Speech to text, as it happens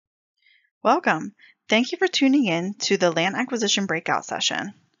Welcome. Thank you for tuning in to the Land Acquisition Breakout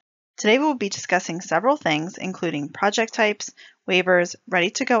Session. Today we will be discussing several things, including project types, waivers,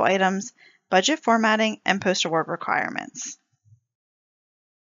 ready-to-go items, budget formatting, and post-award requirements.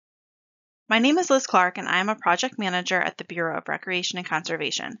 My name is Liz Clark, and I am a project manager at the Bureau of Recreation and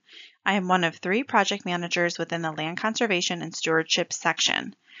Conservation. I am one of 3 project managers within the Land Conservation and Stewardship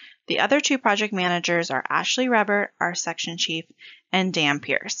section. The other 2 project managers are Ashley Rebert, our section chief, and Dan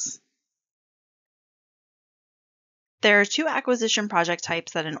Pierce. There are 2 acquisition project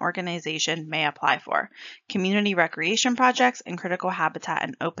types that an organization may apply for: community recreation projects and critical habitat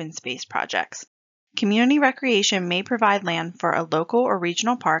and open space projects. Community recreation may provide land for a local or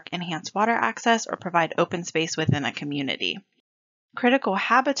regional park, enhance water access, or provide open space within a community. Critical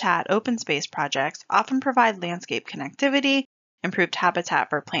habitat open space projects often provide landscape connectivity, improved habitat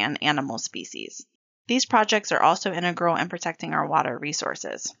for plant and animal species. These projects are also integral in protecting our water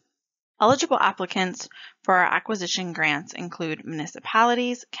resources. Eligible applicants for our acquisition grants include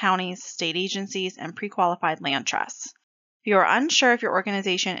municipalities, counties, state agencies, and pre-qualified land trusts. If you are unsure if your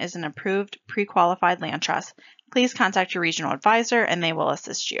organization is an approved pre-qualified land trust, please contact your regional advisor and they will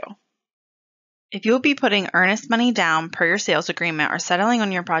assist you. If you will be putting earnest money down per your sales agreement or settling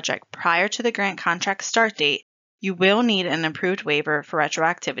on your project prior to the grant contract start date, you will need an approved waiver for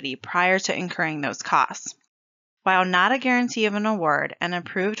retroactivity prior to incurring those costs. While not a guarantee of an award, an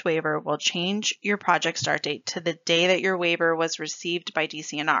approved waiver will change your project start date to the day that your waiver was received by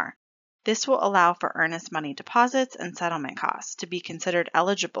DCNR. This will allow for earnest money deposits and settlement costs to be considered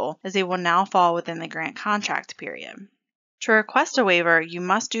eligible, as they will now fall within the grant contract period. To request a waiver, you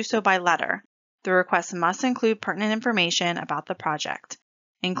must do so by letter. The request must include pertinent information about the project,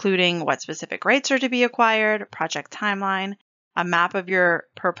 including what specific rights are to be acquired, project timeline, a map of your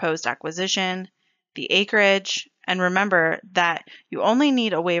proposed acquisition, the acreage, and remember that you only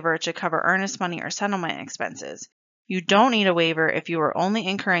need a waiver to cover earnest money or settlement expenses. You don't need a waiver if you are only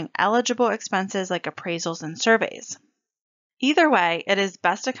incurring eligible expenses like appraisals and surveys. Either way, it is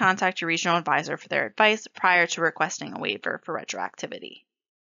best to contact your regional advisor for their advice prior to requesting a waiver for retroactivity.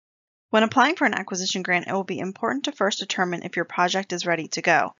 When applying for an acquisition grant, it will be important to first determine if your project is ready to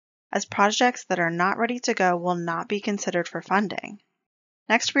go, as projects that are not ready to go will not be considered for funding.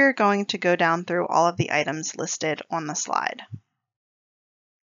 Next, we are going to go down through all of the items listed on the slide.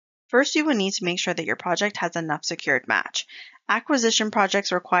 First, you will need to make sure that your project has enough secured match. Acquisition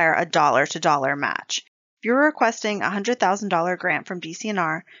projects require a dollar-to-dollar match. If you're requesting a $100,000 grant from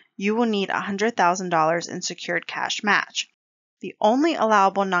DCNR, you will need $100,000 in secured cash match. The only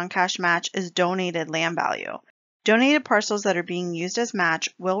allowable non-cash match is donated land value. Donated parcels that are being used as match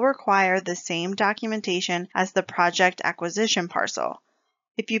will require the same documentation as the project acquisition parcel.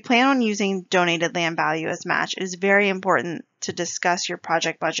 If you plan on using donated land value as match, it is very important to discuss your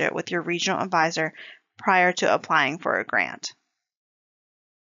project budget with your regional advisor prior to applying for a grant.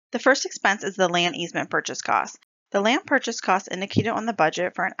 The first expense is the land easement purchase cost. The land purchase cost indicated on the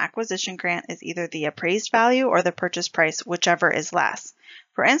budget for an acquisition grant is either the appraised value or the purchase price, whichever is less.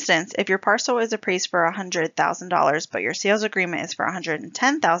 For instance, if your parcel is appraised for $100,000 but your sales agreement is for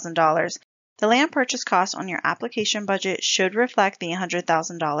 $110,000, the land purchase cost on your application budget should reflect the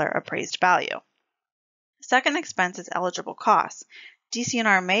 $100,000 appraised value. The second expense is eligible costs.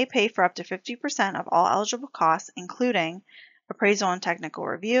 DCNR may pay for up to 50% of all eligible costs, including appraisal and technical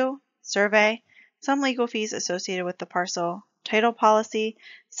review, survey, some legal fees associated with the parcel, title policy,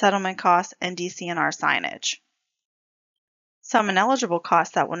 settlement costs, and DCNR signage. Some ineligible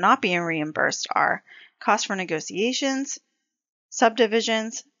costs that will not be reimbursed are costs for negotiations,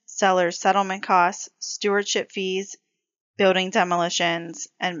 subdivisions, seller's settlement costs, stewardship fees, building demolitions,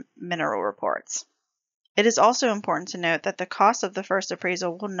 and mineral reports. It is also important to note that the cost of the first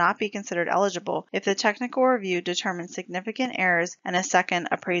appraisal will not be considered eligible if the technical review determines significant errors and a second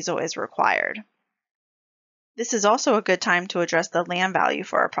appraisal is required. This is also a good time to address the land value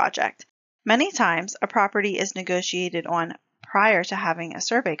for a project. Many times, a property is negotiated on prior to having a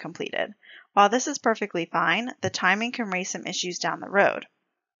survey completed. While this is perfectly fine, the timing can raise some issues down the road.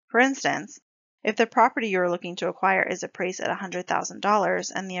 For instance, if the property you are looking to acquire is appraised at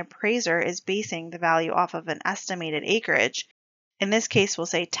 $100,000 and the appraiser is basing the value off of an estimated acreage, in this case we'll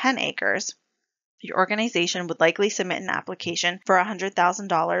say 10 acres, your organization would likely submit an application for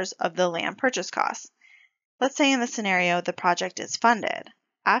 $100,000 of the land purchase costs. Let's say in this scenario the project is funded.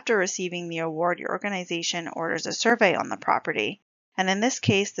 After receiving the award, your organization orders a survey on the property, and in this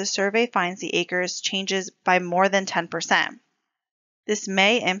case the survey finds the acres changes by more than 10%. This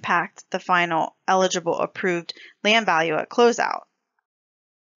may impact the final eligible approved land value at closeout.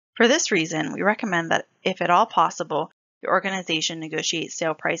 For this reason, we recommend that, if at all possible, the organization negotiates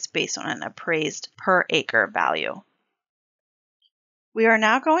sale price based on an appraised per acre value. We are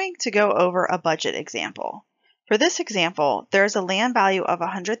now going to go over a budget example. For this example, there is a land value of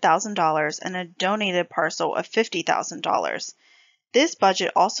 $100,000 and a donated parcel of $50,000. This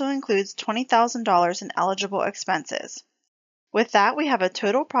budget also includes $20,000 in eligible expenses. With that, we have a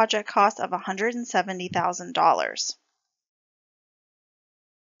total project cost of $170,000.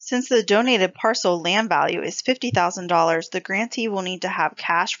 Since the donated parcel land value is $50,000, the grantee will need to have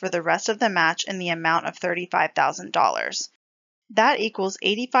cash for the rest of the match in the amount of $35,000. That equals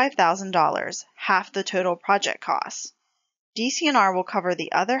 $85,000, half the total project cost. DCNR will cover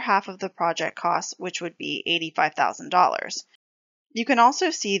the other half of the project cost, which would be $85,000. You can also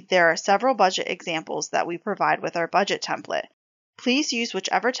see there are several budget examples that we provide with our budget template. Please use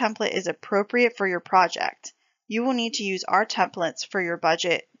whichever template is appropriate for your project. You will need to use our templates for your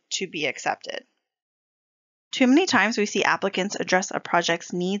budget to be accepted. Too many times we see applicants address a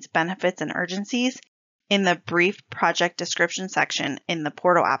project's needs, benefits, and urgencies in the brief project description section in the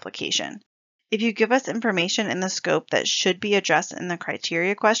portal application. If you give us information in the scope that should be addressed in the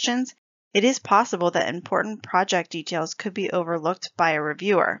criteria questions, it is possible that important project details could be overlooked by a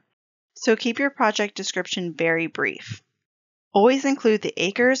reviewer. So keep your project description very brief. Always include the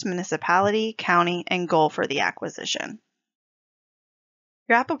acres, municipality, county, and goal for the acquisition.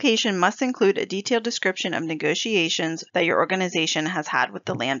 Your application must include a detailed description of negotiations that your organization has had with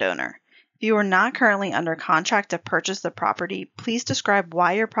the landowner. If you are not currently under contract to purchase the property, please describe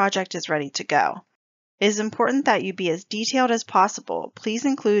why your project is ready to go. It is important that you be as detailed as possible. Please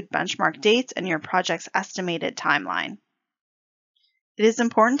include benchmark dates and your project's estimated timeline. It is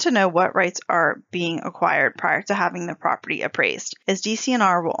important to know what rights are being acquired prior to having the property appraised, as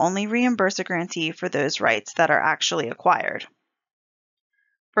DCNR will only reimburse a grantee for those rights that are actually acquired.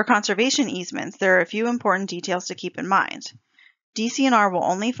 For conservation easements, there are a few important details to keep in mind. DCNR will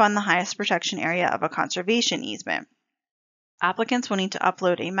only fund the highest protection area of a conservation easement. Applicants will need to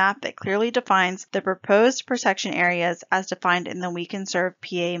upload a map that clearly defines the proposed protection areas as defined in the We Can Serve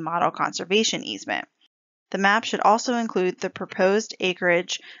PA Model Conservation Easement. The map should also include the proposed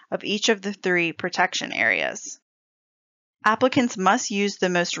acreage of each of the 3 protection areas. Applicants must use the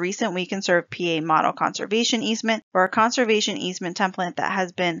most recent We Can Serve PA Model Conservation Easement or a conservation easement template that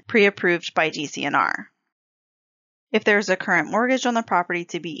has been pre-approved by DCNR. If there is a current mortgage on the property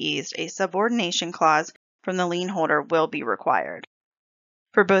to be eased, a subordination clause from the lien holder will be required.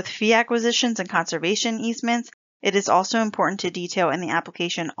 For both fee acquisitions and conservation easements, it is also important to detail in the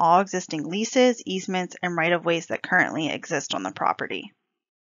application all existing leases, easements, and right-of-ways that currently exist on the property.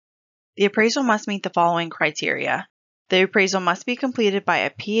 The appraisal must meet the following criteria. The appraisal must be completed by a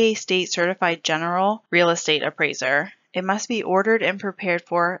PA State Certified General Real Estate Appraiser. It must be ordered and prepared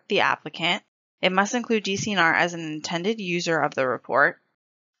for the applicant. It must include DCNR as an intended user of the report.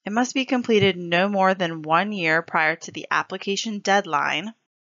 It must be completed no more than 1 year prior to the application deadline.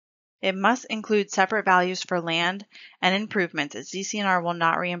 It must include separate values for land and improvements, as DCNR will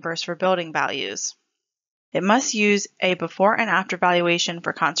not reimburse for building values. It must use a before and after valuation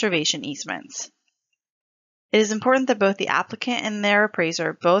for conservation easements. It is important that both the applicant and their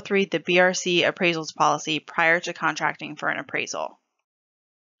appraiser both read the BRC appraisals policy prior to contracting for an appraisal.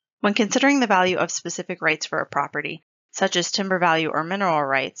 When considering the value of specific rights for a property, such as timber value or mineral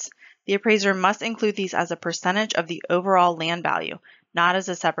rights, the appraiser must include these as a percentage of the overall land value, not as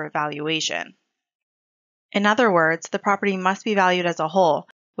a separate valuation. In other words, the property must be valued as a whole,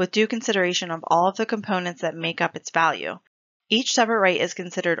 with due consideration of all of the components that make up its value. Each separate right is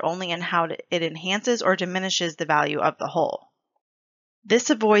considered only in how it enhances or diminishes the value of the whole. This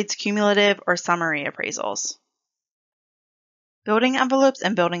avoids cumulative or summary appraisals. Building envelopes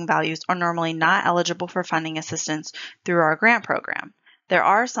and building values are normally not eligible for funding assistance through our grant program. There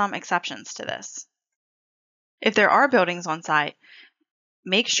are some exceptions to this. If there are buildings on site,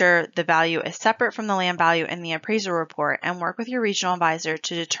 make sure the value is separate from the land value in the appraisal report and work with your regional advisor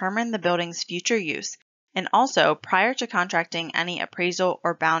to determine the building's future use, and also prior to contracting any appraisal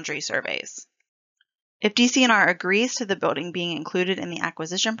or boundary surveys. If DCNR agrees to the building being included in the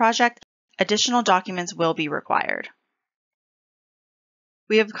acquisition project, additional documents will be required.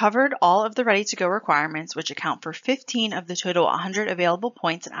 We have covered all of the ready-to-go requirements, which account for 15 of the total 100 available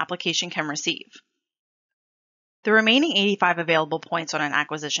points an application can receive. The remaining 85 available points on an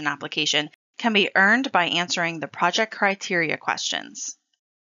acquisition application can be earned by answering the project criteria questions.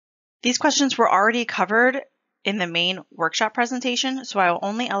 These questions were already covered in the main workshop presentation, so I will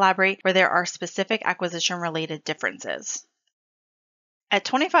only elaborate where there are specific acquisition-related differences. At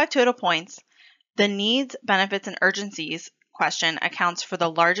 25 total points, the needs, benefits, and urgencies question accounts for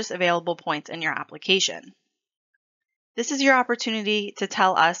the largest available points in your application. This is your opportunity to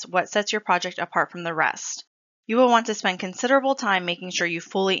tell us what sets your project apart from the rest. You will want to spend considerable time making sure you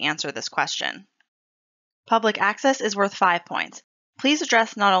fully answer this question. Public access is worth 5 points. Please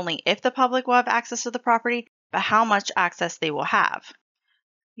address not only if the public will have access to the property, but how much access they will have.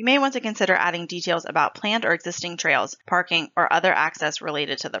 You may want to consider adding details about planned or existing trails, parking, or other access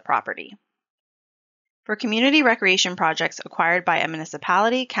related to the property. For community recreation projects acquired by a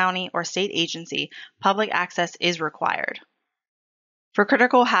municipality, county, or state agency, public access is required. For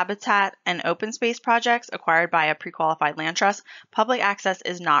critical habitat and open space projects acquired by a pre-qualified land trust, public access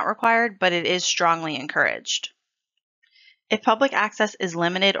is not required, but it is strongly encouraged. If public access is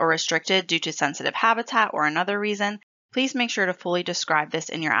limited or restricted due to sensitive habitat or another reason, please make sure to fully describe this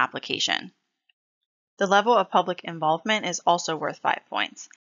in your application. The level of public involvement is also worth 5 points.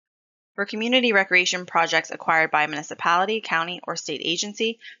 For community recreation projects acquired by a municipality, county, or state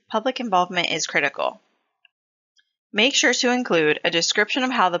agency, public involvement is critical. Make sure to include a description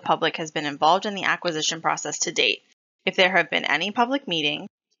of how the public has been involved in the acquisition process to date, if there have been any public meetings,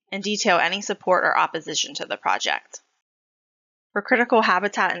 and detail any support or opposition to the project. For critical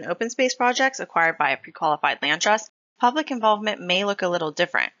habitat and open space projects acquired by a pre-qualified land trust, public involvement may look a little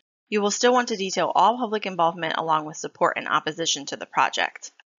different. You will still want to detail all public involvement along with support and opposition to the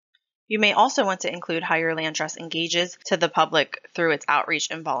project. You may also want to include how your land trust engages to the public through its outreach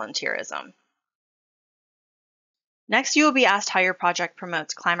and volunteerism. Next, you will be asked how your project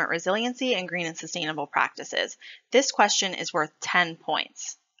promotes climate resiliency and green and sustainable practices. This question is worth 10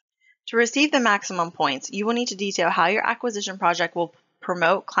 points. To receive the maximum points, you will need to detail how your acquisition project will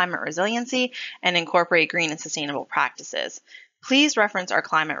promote climate resiliency and incorporate green and sustainable practices. Please reference our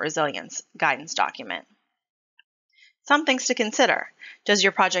climate resilience guidance document. Some things to consider. Does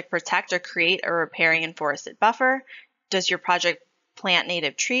your project protect or create a riparian forested buffer? Does your project plant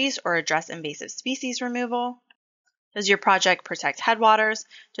native trees or address invasive species removal? Does your project protect headwaters?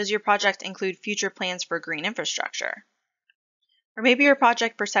 Does your project include future plans for green infrastructure? Or maybe your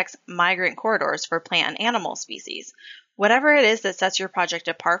project protects migrant corridors for plant and animal species. Whatever it is that sets your project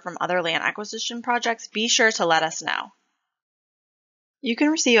apart from other land acquisition projects, be sure to let us know. You can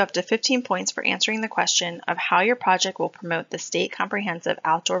receive up to 15 points for answering the question of how your project will promote the State Comprehensive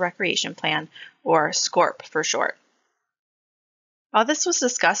Outdoor Recreation Plan, or SCORP for short. While this was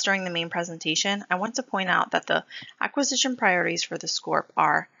discussed during the main presentation, I want to point out that the acquisition priorities for the SCORP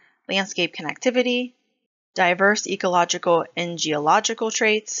are landscape connectivity, diverse ecological and geological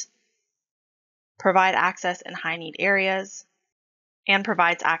traits, provide access in high-need areas, and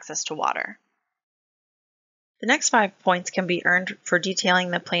provides access to water. The next 5 points can be earned for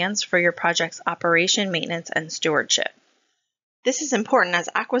detailing the plans for your project's operation, maintenance, and stewardship. This is important as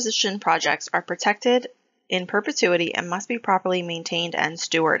acquisition projects are protected in perpetuity and must be properly maintained and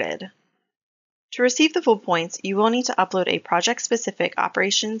stewarded. To receive the full points, you will need to upload a project-specific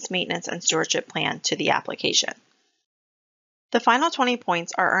operations, maintenance, and stewardship plan to the application. The final 20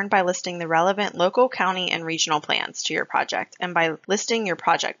 points are earned by listing the relevant local, county, and regional plans to your project and by listing your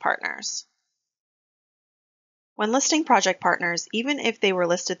project partners. When listing project partners, even if they were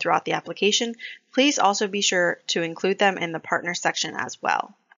listed throughout the application, please also be sure to include them in the partner section as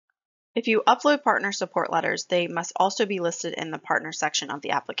well. If you upload partner support letters, they must also be listed in the partner section of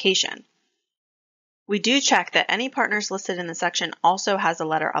the application. We do check that any partners listed in the section also has a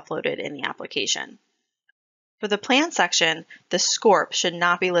letter uploaded in the application. For the plan section, the SCORP should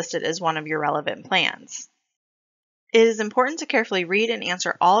not be listed as one of your relevant plans. It is important to carefully read and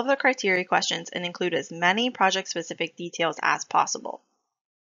answer all of the criteria questions and include as many project-specific details as possible.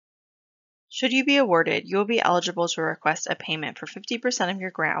 Should you be awarded, you will be eligible to request a payment for 50% of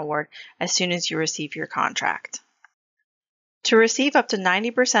your grant award as soon as you receive your contract. To receive up to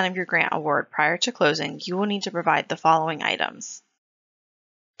 90% of your grant award prior to closing, you will need to provide the following items: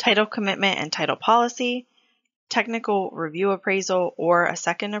 title commitment and title policy, technical review appraisal or a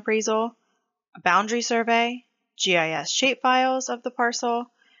second appraisal, a boundary survey, GIS shapefiles of the parcel,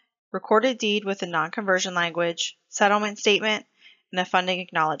 recorded deed with a non-conversion language, settlement statement, and a funding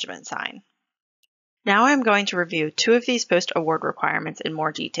acknowledgement sign. Now I'm going to review 2 of these post-award requirements in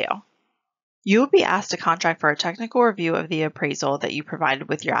more detail. You will be asked to contract for a technical review of the appraisal that you provided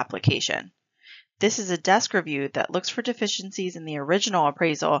with your application. This is a desk review that looks for deficiencies in the original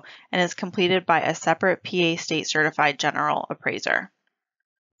appraisal and is completed by a separate PA State Certified General Appraiser.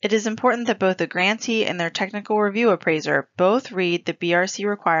 It is important that both the grantee and their technical review appraiser both read the BRC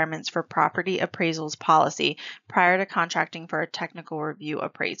requirements for property appraisals policy prior to contracting for a technical review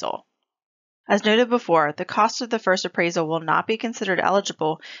appraisal. As noted before, the cost of the first appraisal will not be considered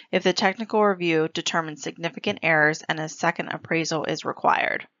eligible if the technical review determines significant errors and a second appraisal is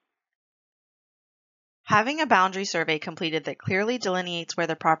required. Having a boundary survey completed that clearly delineates where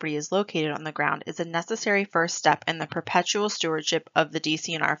the property is located on the ground is a necessary first step in the perpetual stewardship of the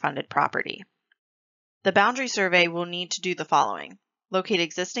DCNR funded property. The boundary survey will need to do the following: locate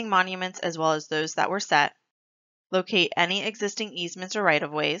existing monuments as well as those that were set, locate any existing easements or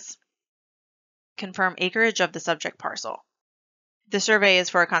right-of-ways, confirm acreage of the subject parcel. If the survey is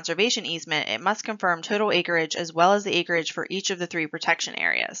for a conservation easement, it must confirm total acreage as well as the acreage for each of the 3 protection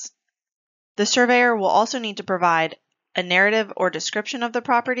areas. The surveyor will also need to provide a narrative or description of the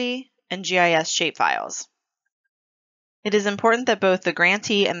property and GIS shapefiles. It is important that both the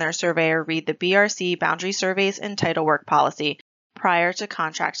grantee and their surveyor read the BRC Boundary Surveys and Title Work Policy prior to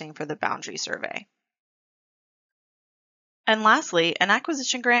contracting for the boundary survey. And lastly, an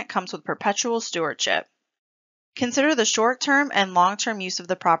acquisition grant comes with perpetual stewardship. Consider the short-term and long-term use of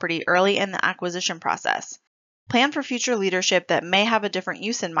the property early in the acquisition process. Plan for future leadership that may have a different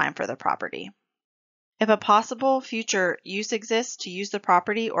use in mind for the property. If a possible future use exists to use the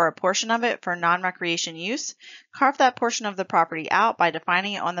property or a portion of it for non-recreation use, carve that portion of the property out by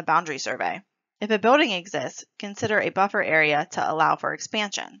defining it on the boundary survey. If a building exists, consider a buffer area to allow for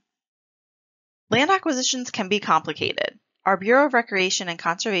expansion. Land acquisitions can be complicated. Our Bureau of Recreation and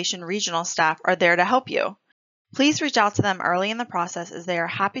Conservation regional staff are there to help you. Please reach out to them early in the process as they are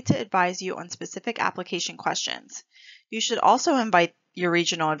happy to advise you on specific application questions. You should also invite your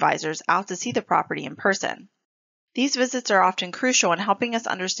regional advisors out to see the property in person. These visits are often crucial in helping us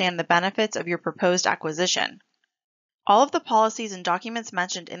understand the benefits of your proposed acquisition. All of the policies and documents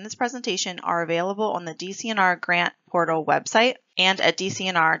mentioned in this presentation are available on the DCNR Grant Portal website and at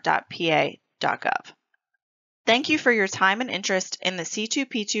dcnr.pa.gov. Thank you for your time and interest in the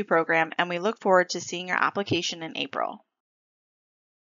C2P2 program, and we look forward to seeing your application in April.